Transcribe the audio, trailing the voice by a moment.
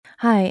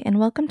Hi, and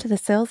welcome to the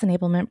Sales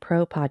Enablement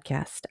Pro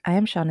podcast. I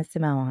am Shauna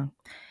Simawang.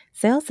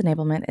 Sales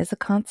enablement is a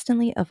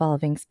constantly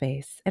evolving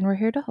space, and we're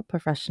here to help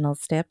professionals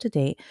stay up to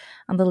date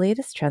on the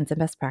latest trends and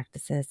best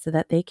practices so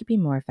that they can be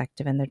more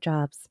effective in their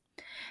jobs.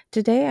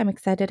 Today, I'm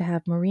excited to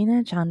have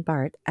Marina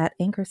Jeanbart at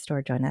Anchor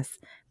Store join us.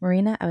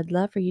 Marina, I would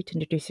love for you to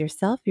introduce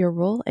yourself, your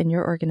role, and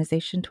your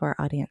organization to our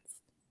audience.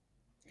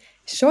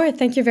 Sure,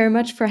 thank you very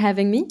much for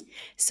having me.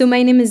 So,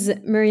 my name is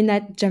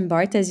Marina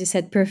Jeanbart, as you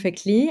said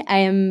perfectly. I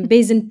am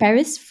based in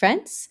Paris,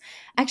 France.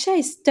 Actually,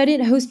 I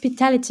studied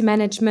hospitality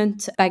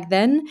management back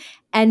then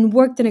and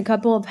worked in a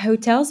couple of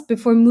hotels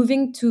before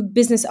moving to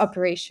business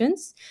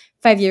operations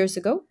 5 years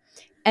ago.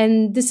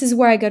 And this is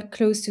where I got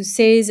close to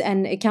sales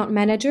and account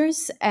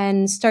managers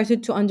and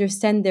started to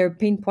understand their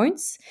pain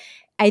points.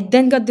 I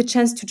then got the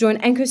chance to join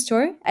Anchor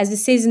Store as a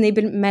sales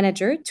enablement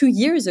manager 2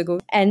 years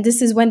ago. And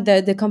this is when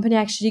the company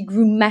actually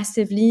grew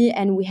massively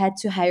and we had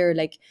to hire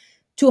like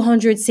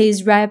 200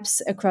 sales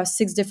reps across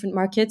 6 different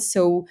markets.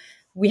 So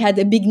we had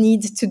a big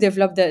need to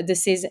develop the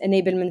sales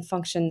enablement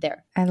function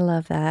there. I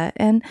love that.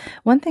 And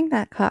one thing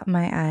that caught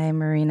my eye,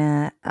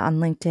 Marina, on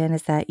LinkedIn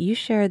is that you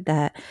shared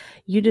that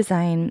you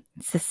design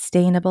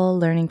sustainable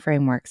learning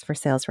frameworks for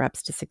sales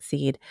reps to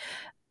succeed.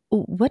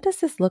 What does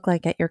this look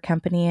like at your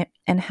company,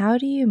 and how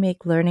do you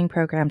make learning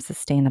programs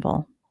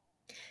sustainable?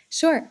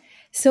 Sure.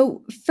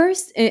 So,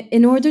 first,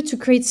 in order to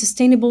create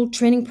sustainable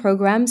training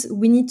programs,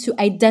 we need to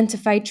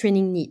identify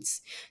training needs.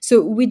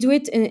 So, we do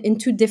it in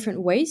two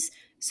different ways.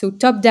 So,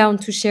 top down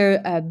to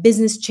share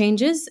business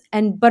changes,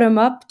 and bottom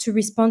up to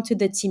respond to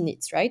the team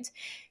needs, right?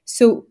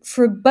 So,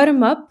 for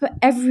bottom up,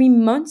 every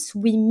month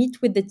we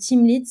meet with the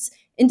team leads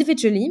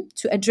individually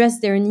to address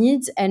their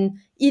needs, and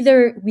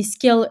either we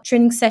scale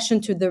training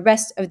session to the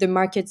rest of the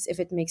markets if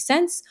it makes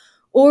sense,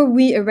 or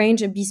we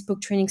arrange a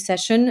bespoke training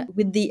session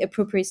with the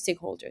appropriate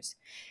stakeholders.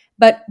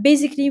 But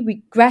basically,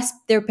 we grasp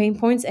their pain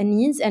points and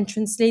needs and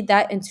translate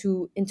that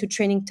into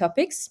training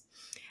topics.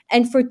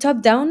 And for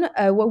top down,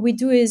 what we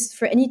do is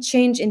for any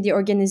change in the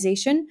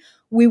organization,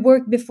 we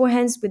work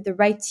beforehand with the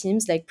right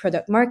teams like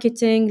product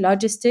marketing,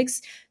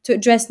 logistics to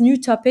address new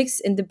topics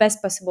in the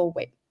best possible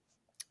way.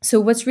 So,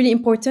 what's really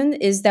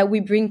important is that we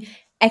bring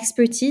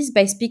expertise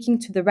by speaking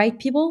to the right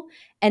people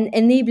and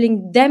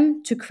enabling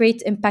them to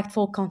create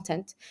impactful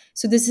content.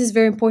 So, this is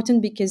very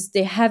important because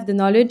they have the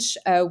knowledge,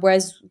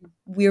 whereas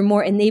we're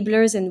more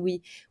enablers and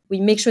we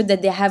make sure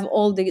that they have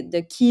all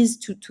the keys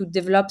to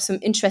develop some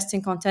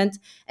interesting content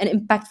and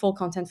impactful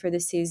content for the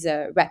sales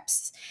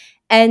reps.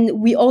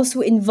 And we also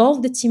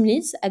involve the team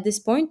leads at this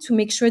point to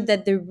make sure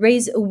that they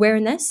raise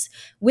awareness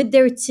with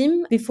their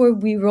team before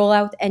we roll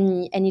out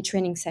any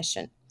training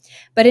session.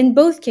 But in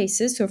both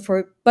cases, so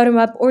for bottom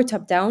up or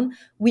top down,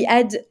 we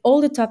add all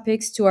the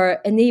topics to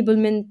our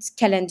enablement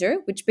calendar,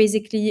 which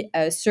basically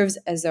serves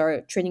as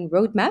our training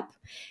roadmap.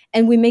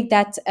 And we make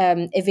that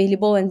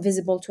available and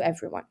visible to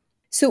everyone.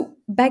 So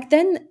back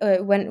then,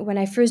 when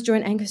I first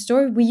joined Anchor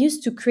Store, we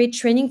used to create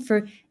training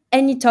for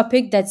any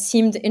topic that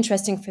seemed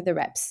interesting for the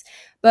reps.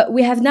 But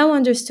we have now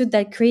understood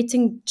that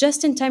creating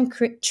just-in-time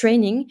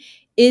training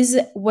is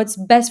what's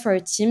best for our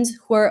teams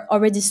who are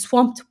already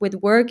swamped with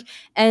work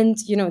and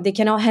they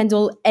cannot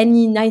handle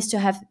any nice to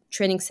have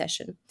training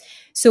session.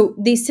 So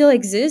they still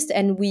exist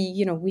and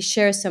we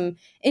share some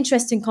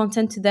interesting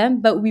content to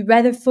them, but we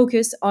rather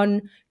focus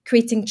on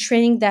creating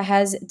training that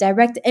has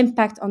direct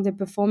impact on their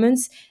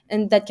performance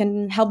and that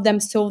can help them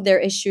solve their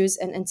issues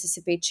and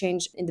anticipate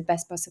change in the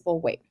best possible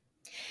way.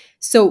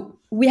 So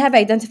we have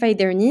identified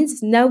their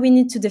needs. Now we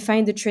need to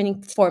define the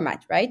training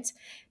format, right?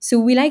 So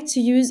we like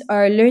to use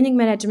our learning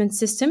management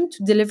system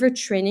to deliver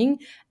training,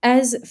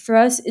 as for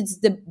us, it's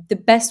the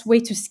best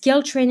way to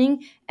scale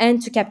training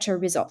and to capture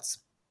results.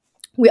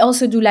 We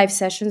also do live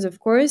sessions,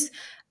 of course,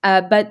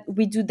 but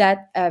we do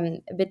that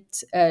a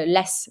bit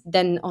less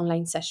than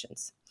online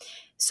sessions.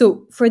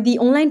 So for the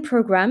online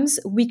programs,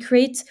 we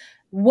create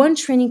one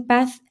training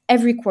path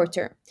every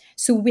quarter.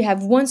 So we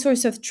have one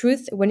source of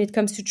truth when it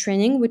comes to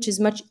training, which is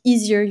much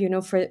easier,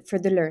 for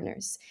the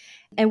learners.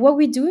 And what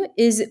we do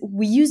is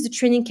we use the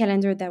training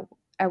calendar that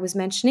I was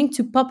mentioning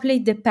to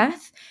populate the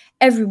path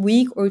every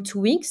week or 2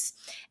 weeks.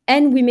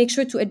 And we make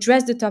sure to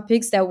address the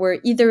topics that were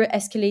either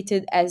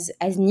escalated as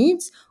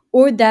needs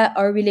or that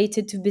are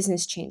related to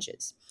business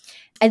changes.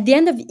 At the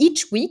end of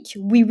each week,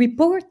 we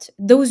report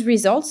those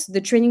results,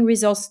 the training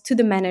results, to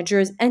the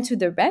managers and to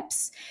the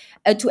reps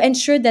to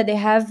ensure that they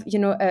have,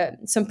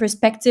 some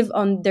perspective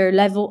on their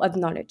level of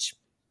knowledge.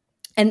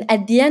 And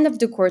at the end of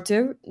the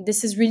quarter,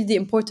 this is really the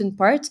important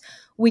part,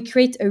 we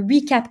create a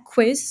recap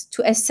quiz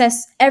to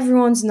assess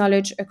everyone's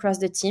knowledge across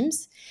the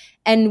teams.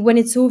 And when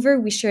it's over,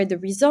 we share the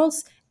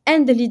results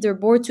and the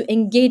leaderboard to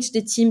engage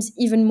the teams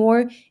even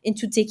more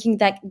into taking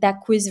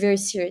that quiz very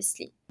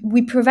seriously.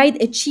 We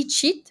provide a cheat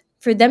sheet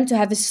for them to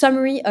have a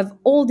summary of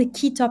all the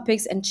key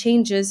topics and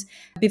changes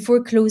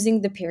before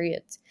closing the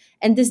period.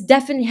 And this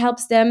definitely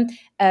helps them,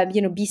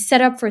 be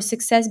set up for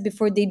success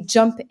before they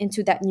jump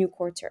into that new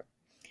quarter.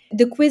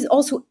 The quiz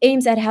also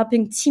aims at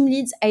helping team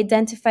leads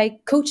identify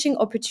coaching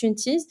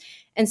opportunities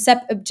and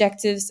set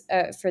objectives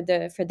for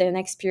the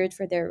next period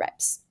for their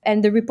reps.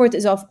 And the report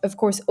is of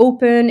course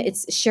open.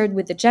 It's shared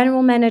with the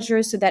general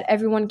manager so that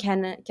everyone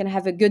can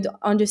have a good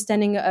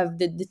understanding of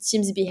the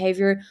team's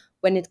behavior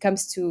when it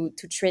comes to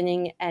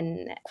training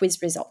and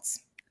quiz results.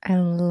 I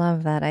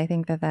love that. I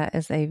think that that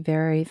is a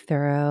very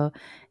thorough,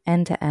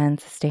 end to end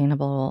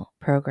sustainable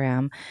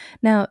program.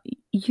 Now,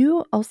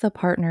 you also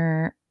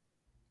partner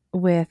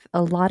with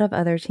a lot of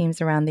other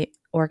teams around the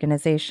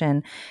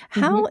organization.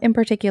 How Mhm. in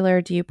particular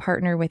do you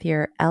partner with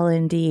your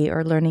L&D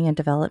or learning and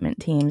development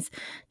teams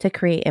to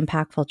create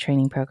impactful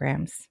training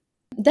programs?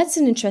 That's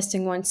an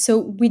interesting one. So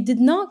we did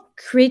not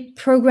create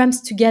programs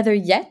together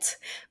yet,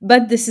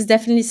 but this is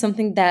definitely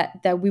something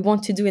that we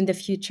want to do in the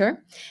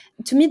future.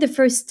 To me, the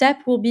first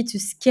step will be to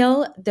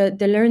scale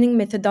the learning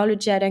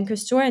methodology at Anchor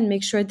Store and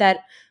make sure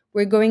that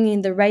we're going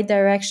in the right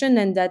direction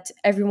and that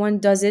everyone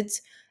does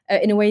it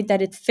in a way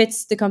that it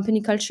fits the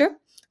company culture.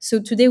 So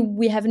today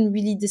we haven't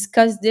really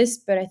discussed this,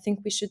 but I think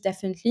we should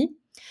definitely.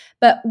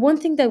 But one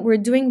thing that we're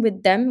doing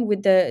with them,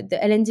 with the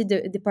L&D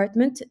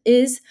department,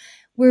 is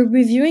we're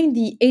reviewing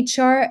the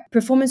HR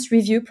performance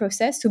review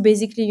process. So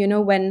basically,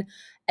 when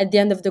at the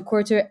end of the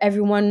quarter,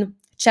 everyone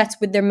chats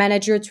with their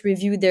manager to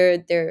review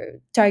their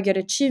target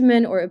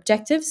achievement or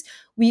objectives,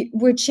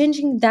 we're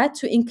changing that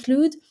to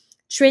include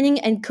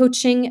training and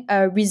coaching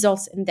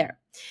results in there.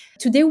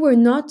 Today, we're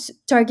not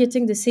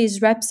targeting the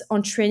sales reps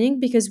on training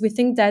because we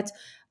think that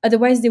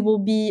otherwise they will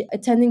be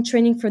attending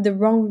training for the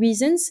wrong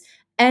reasons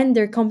and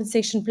their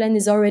compensation plan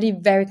is already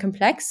very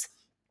complex.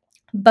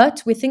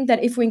 But we think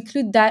that if we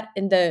include that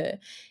in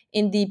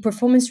the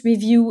performance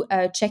review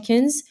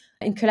check-ins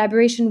in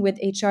collaboration with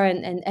HR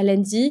and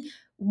L&D,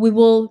 we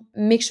will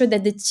make sure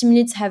that the team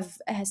leads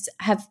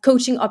have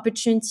coaching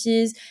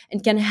opportunities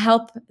and can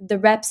help the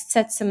reps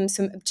set some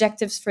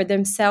objectives for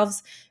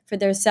themselves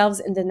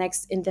in the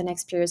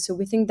next period. So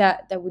we think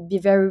that that would be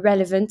very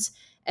relevant,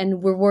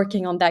 and we're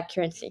working on that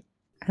currently.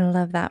 I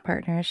love that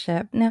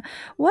partnership. Now,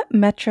 what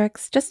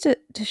metrics, just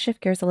to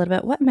shift gears a little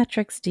bit, what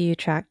metrics do you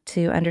track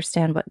to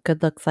understand what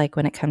good looks like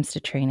when it comes to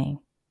training?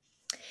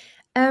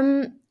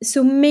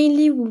 So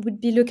mainly we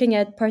would be looking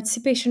at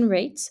participation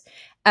rates,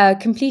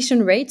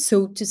 completion rate,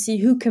 so to see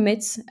who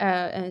commits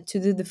to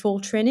do the full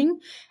training,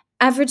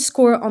 average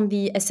score on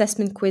the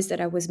assessment quiz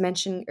that I was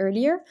mentioning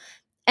earlier,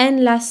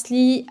 and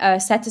lastly,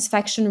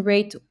 satisfaction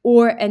rate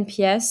or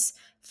NPS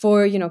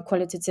for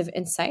qualitative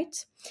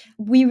insight.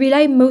 We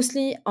rely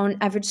mostly on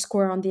average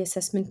score on the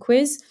assessment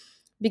quiz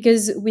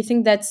because we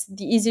think that's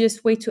the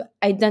easiest way to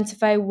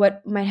identify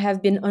what might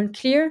have been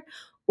unclear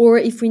or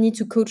if we need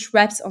to coach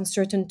reps on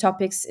certain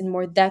topics in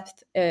more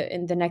depth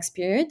in the next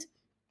period.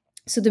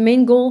 So the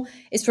main goal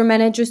is for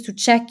managers to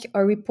check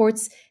our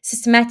reports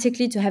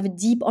systematically to have a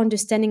deep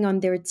understanding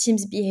on their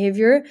team's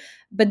behavior.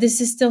 But this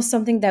is still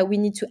something that we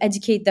need to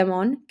educate them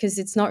on because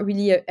it's not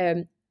really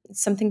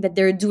something that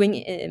they're doing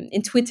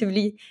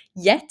intuitively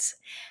yet.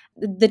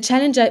 The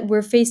challenge that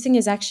we're facing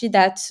is actually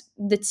that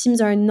the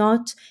teams are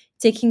not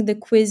taking the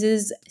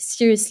quizzes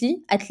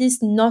seriously. At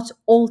least not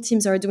all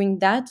teams are doing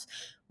that,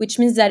 which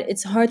means that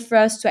it's hard for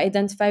us to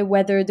identify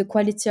whether the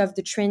quality of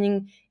the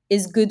training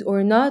is good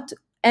or not,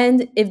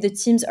 and if the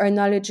teams are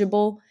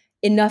knowledgeable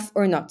enough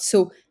or not.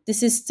 So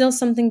this is still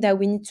something that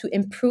we need to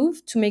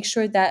improve to make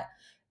sure that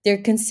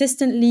they're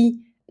consistently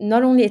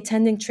not only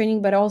attending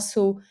training but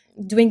also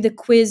doing the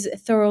quiz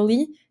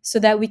thoroughly so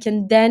that we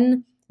can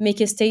then make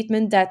a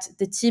statement that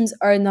the teams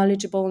are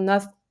knowledgeable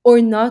enough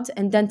or not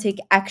and then take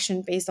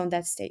action based on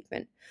that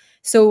statement.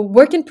 So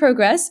work in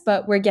progress,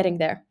 but we're getting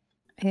there.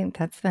 I think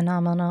that's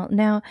phenomenal.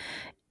 Now,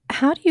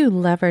 how do you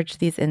leverage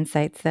these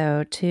insights,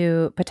 though,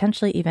 to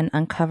potentially even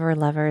uncover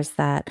levers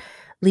that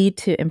lead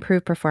to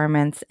improved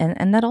performance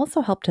and that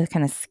also help to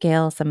kind of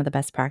scale some of the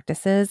best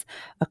practices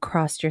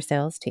across your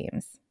sales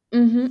teams?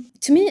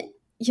 To me,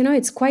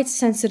 it's quite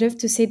sensitive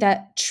to say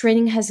that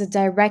training has a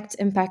direct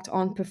impact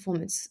on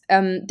performance.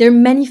 There are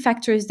many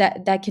factors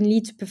that can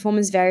lead to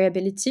performance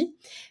variability.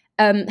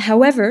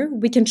 However,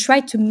 we can try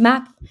to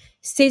map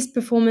sales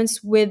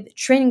performance with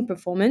training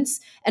performance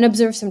and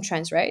observe some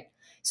trends, right?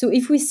 So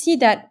if we see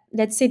that,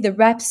 let's say the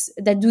reps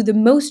that do the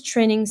most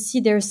training see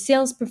their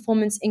sales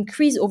performance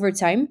increase over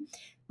time,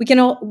 we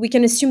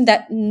can assume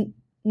that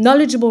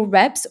knowledgeable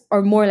reps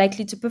are more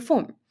likely to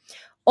perform.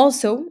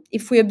 Also,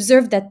 if we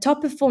observe that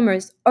top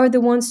performers are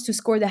the ones to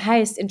score the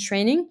highest in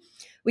training,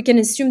 we can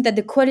assume that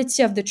the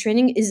quality of the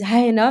training is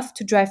high enough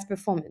to drive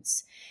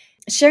performance.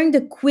 Sharing the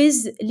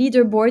quiz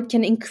leaderboard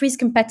can increase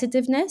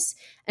competitiveness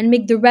and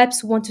make the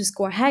reps want to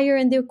score higher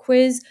in their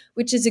quiz,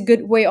 which is a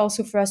good way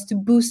also for us to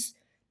boost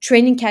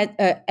training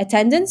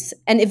attendance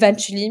and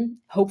eventually,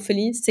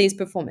 hopefully, sales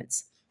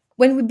performance.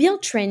 When we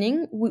build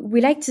training,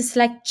 we like to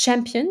select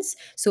champions,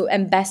 so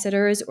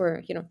ambassadors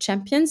or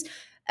champions,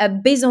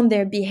 based on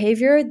their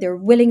behavior, their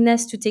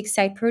willingness to take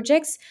side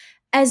projects,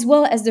 as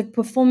well as their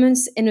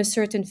performance in a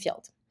certain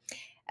field.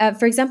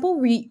 For example,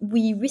 we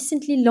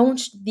recently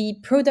launched the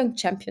product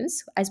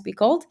champions, as we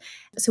called.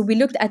 So we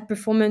looked at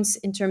performance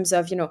in terms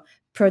of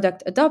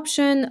product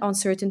adoption, on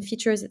certain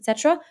features,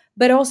 etc.,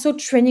 but also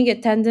training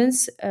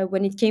attendance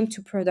when it came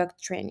to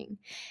product training.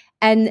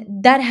 And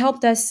that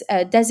helped us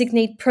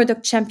designate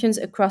product champions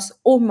across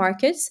all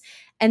markets.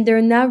 And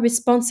they're now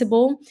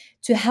responsible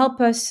to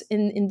help us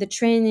in the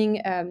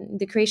training,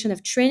 the creation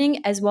of training,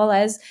 as well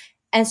as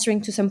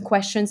answering to some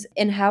questions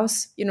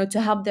in-house,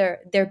 to help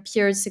their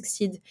peers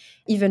succeed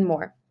even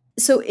more.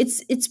 So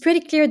it's pretty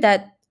clear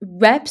that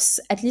reps,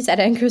 at least at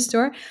Anchor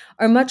Store,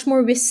 are much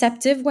more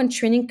receptive when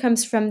training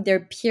comes from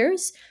their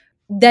peers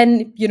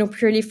than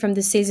purely from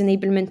the sales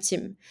enablement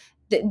team.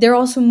 They're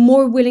also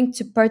more willing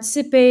to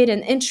participate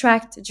and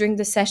interact during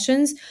the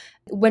sessions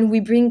when we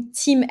bring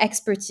team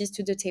expertise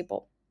to the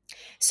table.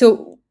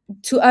 So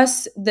to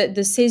us,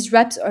 the sales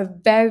reps are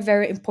very,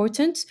 very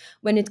important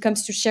when it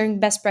comes to sharing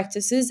best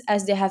practices,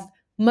 as they have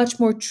much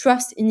more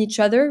trust in each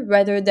other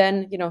rather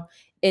than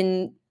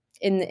in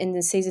in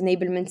the sales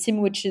enablement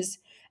team, which is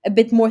a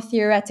bit more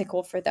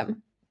theoretical for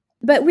them.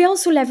 But we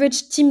also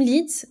leverage team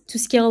leads to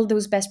scale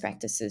those best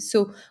practices.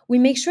 So we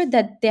make sure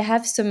that they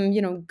have some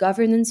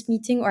governance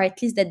meeting, or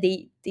at least that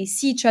they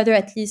see each other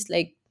at least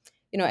like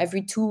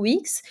every 2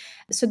 weeks,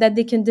 so that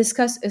they can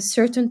discuss a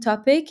certain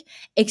topic,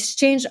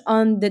 exchange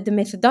on the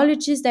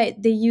methodologies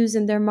that they use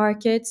in their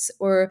markets,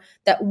 or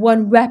that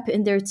one rep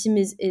in their team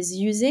is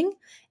using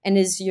and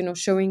is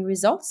showing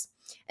results.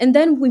 And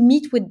then we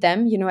meet with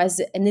them as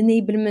an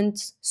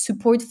enablement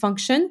support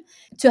function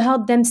to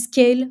help them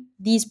scale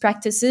these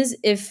practices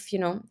if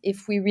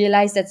we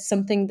realize that's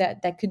something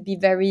that could be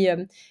very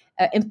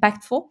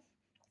impactful.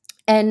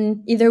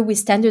 And either we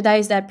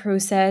standardize that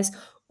process,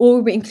 or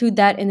we include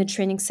that in a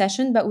training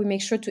session, but we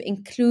make sure to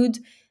include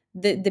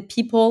the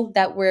people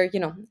that were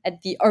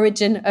at the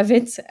origin of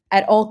it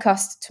at all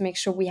costs, to make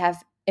sure we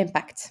have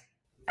impact.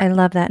 I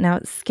love that. Now,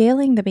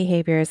 scaling the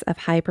behaviors of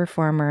high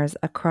performers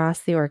across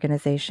the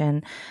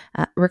organization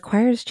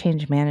requires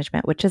change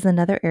management, which is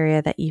another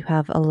area that you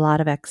have a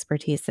lot of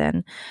expertise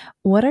in.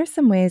 What are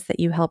some ways that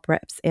you help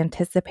reps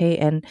anticipate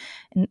and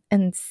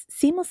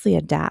seamlessly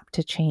adapt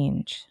to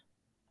change?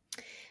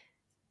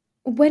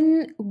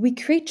 When we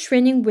create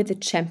training with a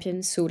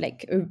champion, so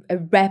like a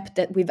rep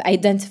that we've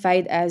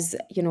identified as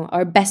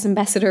our best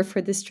ambassador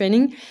for this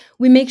training,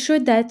 we make sure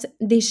that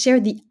they share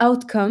the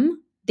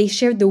outcome, they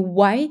share the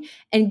why,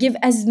 and give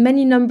as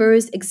many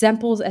numbers,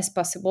 examples as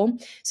possible,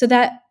 so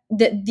that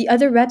the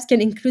other reps can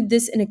include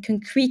this in a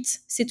concrete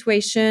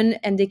situation,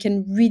 and they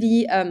can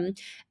really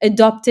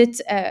adopt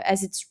it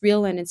as it's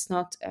real, and it's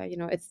not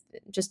it's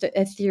just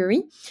a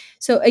theory.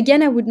 So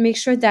again, I would make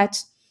sure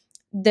that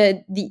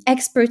the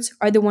experts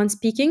are the ones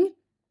speaking,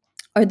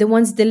 are the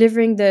ones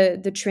delivering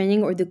the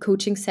training or the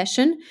coaching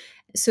session,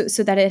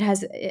 so that it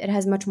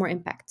has much more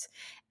impact.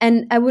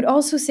 And I would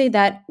also say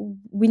that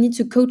we need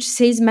to coach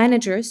sales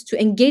managers to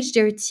engage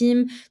their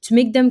team, to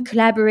make them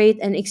collaborate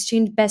and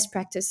exchange best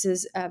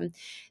practices.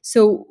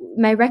 So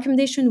my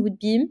recommendation would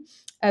be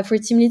for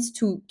team leads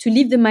to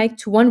leave the mic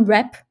to one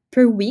rep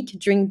per week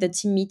during the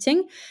team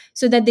meeting,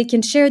 so that they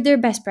can share their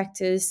best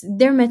practice,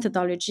 their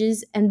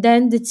methodologies, and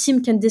then the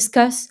team can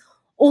discuss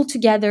all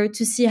together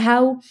to see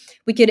how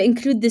we could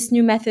include this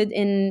new method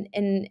in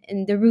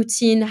the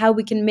routine, how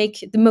we can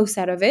make the most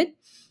out of it.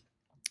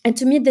 And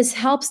to me, this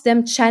helps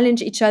them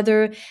challenge each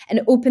other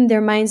and open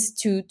their minds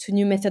to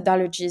new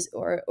methodologies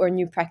or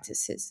new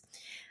practices.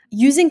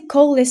 Using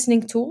call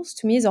listening tools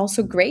to me is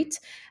also great,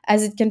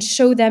 as it can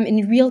show them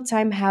in real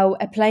time how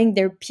applying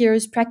their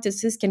peers'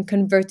 practices can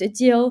convert a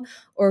deal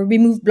or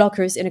remove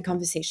blockers in a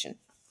conversation.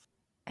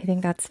 I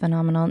think that's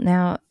phenomenal.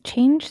 Now,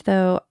 change,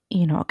 though,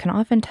 can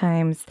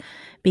oftentimes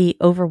be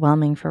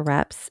overwhelming for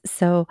reps.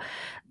 So,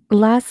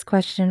 last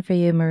question for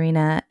you,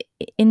 Marina.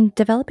 In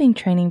developing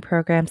training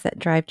programs that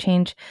drive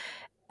change,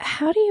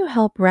 how do you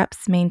help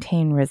reps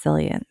maintain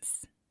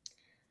resilience?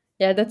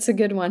 Yeah, that's a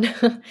good one.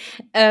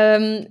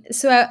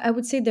 So I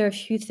would say there are a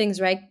few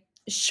things, right?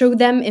 Show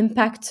them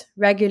impact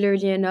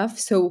regularly enough.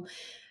 So,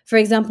 for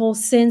example,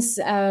 since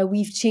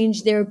we've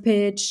changed their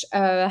pitch,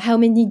 how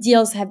many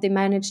deals have they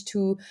managed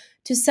to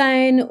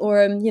sign?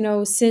 Or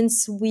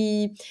since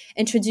we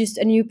introduced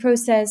a new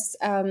process,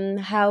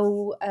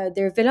 how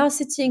their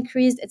velocity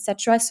increased,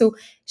 etc. So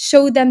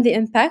show them the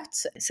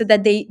impact, so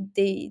that they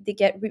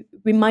get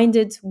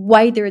reminded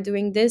why they're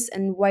doing this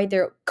and why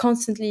they're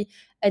constantly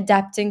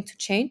adapting to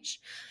change.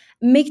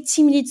 Make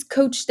team leads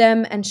coach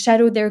them and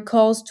shadow their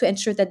calls to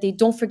ensure that they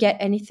don't forget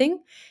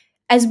anything.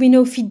 As we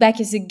know, feedback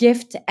is a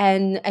gift,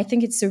 and I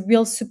think it's a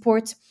real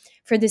support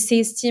for the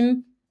sales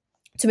team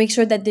to make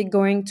sure that they're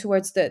going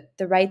towards the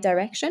right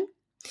direction.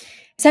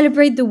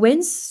 Celebrate the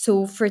wins.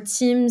 So for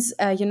teams,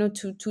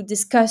 to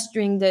discuss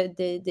during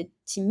the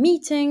team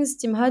meetings,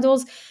 team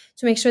huddles,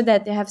 to make sure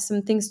that they have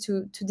some things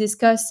to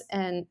discuss,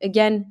 and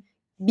again,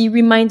 be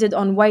reminded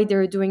on why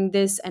they're doing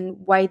this and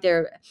why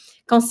they're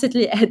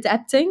constantly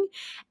adapting.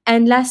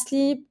 And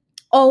lastly,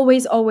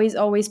 always, always,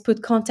 always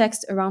put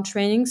context around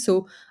training.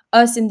 So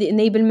us in the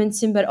enablement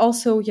team, but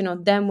also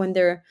them when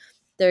they're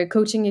they're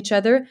coaching each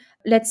other.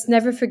 Let's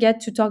never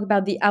forget to talk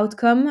about the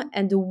outcome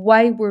and the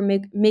why we're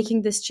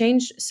making this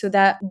change, so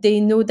that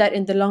they know that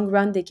in the long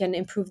run they can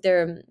improve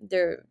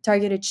their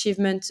target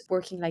achievement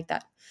working like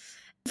that.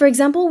 For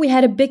example, we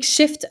had a big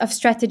shift of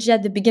strategy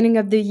at the beginning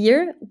of the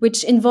year,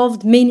 which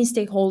involved many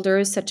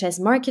stakeholders such as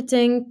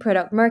marketing,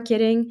 product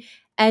marketing.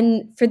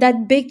 And for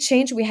that big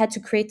change, we had to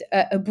create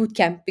a boot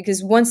camp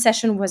because one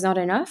session was not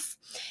enough.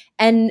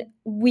 And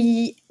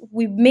we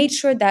made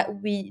sure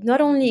that we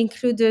not only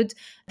included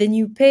the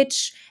new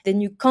pitch, the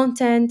new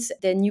content,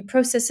 the new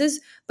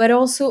processes, but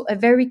also a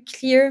very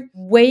clear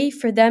way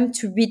for them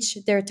to reach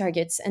their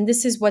targets. And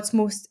this is what's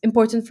most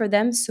important for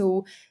them.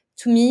 So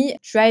to me,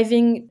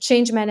 driving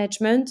change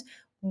management,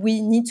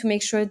 we need to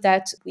make sure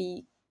that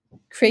we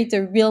create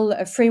a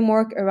real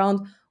framework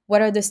around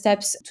what are the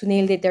steps to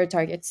nail their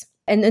targets.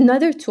 And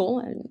another tool,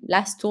 and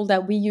last tool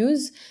that we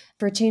use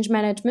for change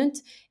management,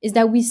 is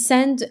that we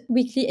send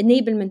weekly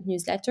enablement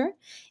newsletter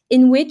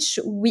in which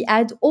we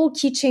add all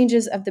key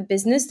changes of the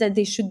business that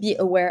they should be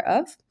aware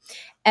of.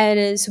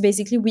 And so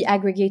basically, we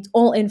aggregate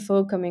all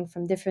info coming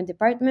from different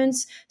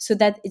departments so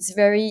that it's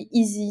very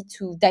easy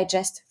to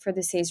digest for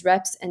the sales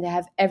reps, and they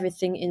have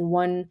everything in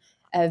one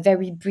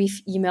very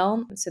brief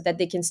email so that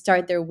they can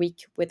start their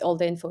week with all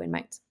the info in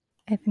mind.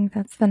 I think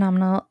that's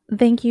phenomenal.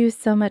 Thank you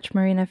so much,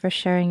 Marina, for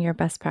sharing your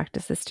best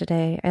practices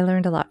today. I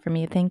learned a lot from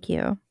you. Thank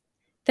you.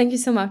 Thank you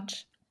so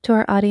much. To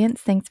our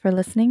audience, thanks for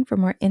listening. For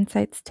more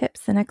insights,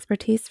 tips, and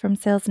expertise from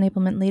sales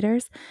enablement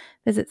leaders,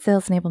 visit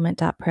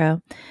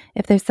salesenablement.pro.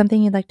 If there's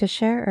something you'd like to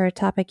share or a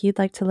topic you'd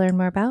like to learn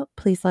more about,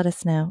 please let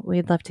us know.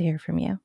 We'd love to hear from you.